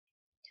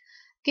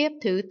Kiếp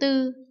thứ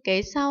tư,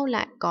 kế sau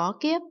lại có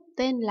kiếp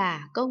tên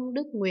là công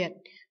đức nguyệt.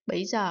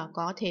 Bấy giờ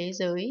có thế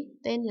giới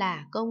tên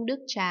là công đức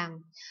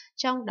tràng.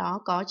 Trong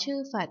đó có chư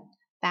Phật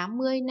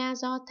 80 na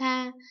do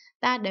tha,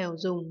 ta đều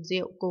dùng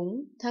rượu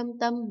cúng thâm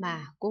tâm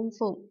mà cung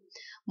phụng.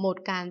 Một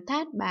càn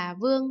thát bà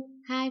vương,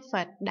 hai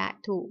Phật đại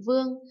thụ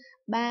vương,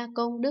 ba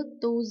công đức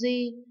tu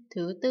di,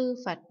 thứ tư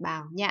Phật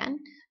bảo nhãn,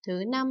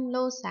 thứ năm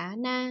lô xá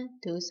na,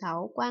 thứ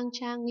sáu quang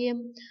trang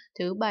nghiêm,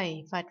 thứ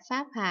bảy Phật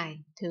pháp hải,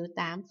 thứ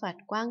tám Phật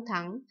quang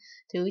thắng,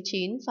 thứ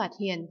 9 Phật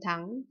hiền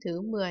thắng,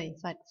 thứ 10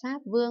 Phật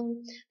pháp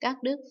vương.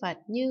 Các đức Phật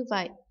như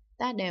vậy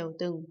ta đều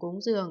từng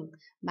cúng dường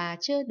mà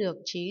chưa được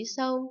trí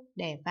sâu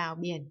để vào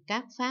biển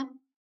các pháp.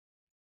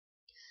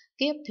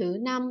 Kiếp thứ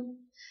năm,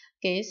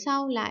 kế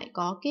sau lại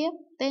có kiếp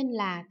tên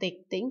là tịch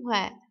tĩnh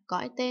huệ,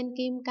 cõi tên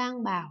kim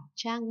cang bảo,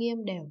 trang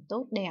nghiêm đều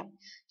tốt đẹp.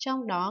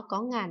 Trong đó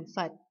có ngàn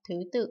Phật thứ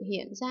tự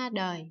hiện ra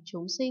đời,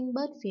 chúng sinh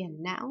bớt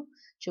phiền não,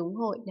 chúng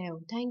hội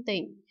đều thanh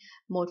tịnh.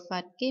 Một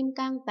Phật kim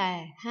cang tề,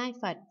 hai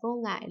Phật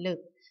vô ngại lực,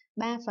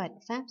 ba Phật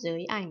pháp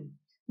giới ảnh,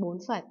 bốn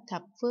Phật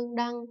thập phương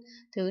đăng,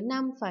 thứ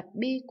năm Phật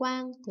bi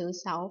quang, thứ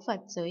sáu Phật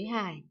giới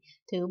hải,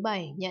 thứ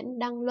bảy nhẫn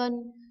đăng luân,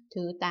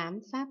 thứ tám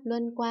pháp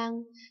luân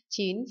quang,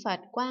 9 Phật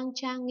quang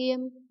trang nghiêm,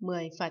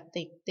 10 Phật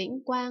tịch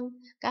tĩnh quang.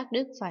 Các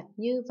đức Phật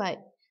như vậy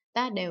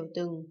ta đều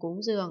từng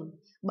cúng dường,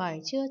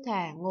 bởi chưa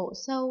thể ngộ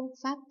sâu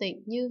pháp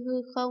tịnh như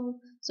hư không,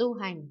 du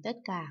hành tất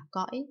cả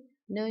cõi,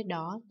 nơi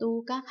đó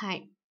tu các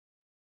hạnh.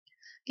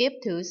 Kiếp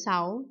thứ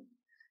sáu,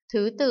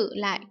 thứ tự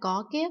lại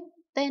có kiếp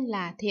tên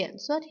là thiện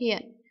xuất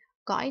hiện,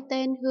 cõi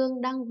tên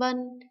hương đăng vân,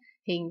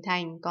 hình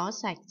thành có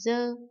sạch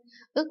dơ,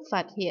 ức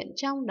Phật hiện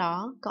trong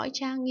đó, cõi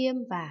trang nghiêm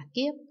và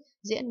kiếp,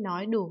 diễn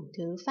nói đủ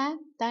thứ pháp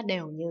ta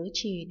đều nhớ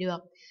trì được.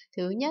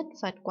 Thứ nhất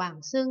Phật quảng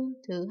xưng,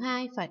 thứ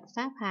hai Phật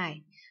pháp hải,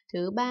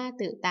 thứ ba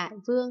tự tại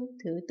vương,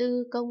 thứ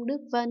tư công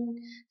đức vân,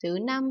 thứ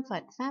năm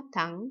Phật pháp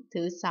thắng,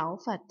 thứ sáu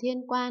Phật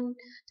thiên quan,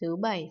 thứ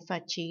bảy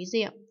Phật trí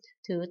diệm,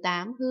 thứ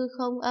tám hư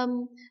không âm,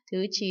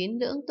 thứ chín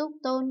lưỡng túc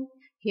tôn,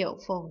 hiệu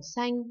phổ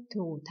xanh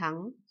thủ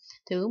thắng,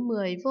 thứ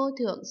 10 vô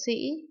thượng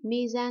sĩ,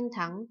 mi gian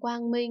thắng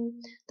quang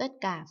minh. Tất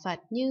cả Phật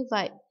như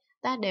vậy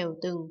ta đều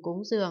từng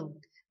cúng dường,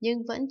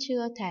 nhưng vẫn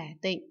chưa thể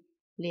tịnh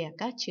lìa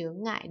các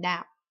chướng ngại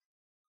đạo.